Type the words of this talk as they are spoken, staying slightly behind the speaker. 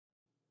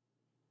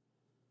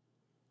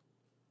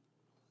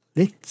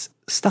Let's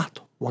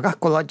start わが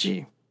こラ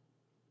ジ。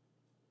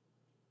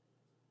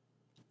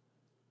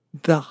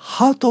The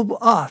heart of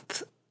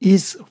earth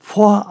is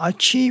for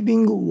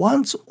achieving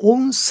one's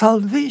own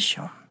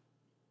salvation.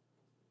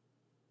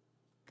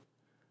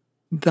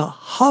 The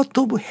heart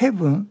of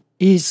heaven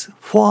is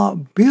for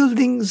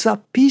building the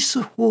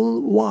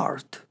peaceful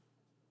world.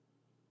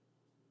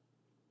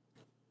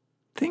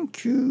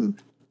 Thank you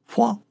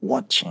for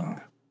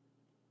watching.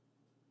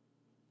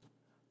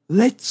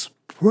 Let's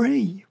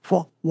pray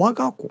for 我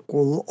が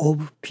心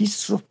of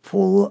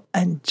peaceful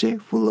and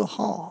joyful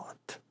heart.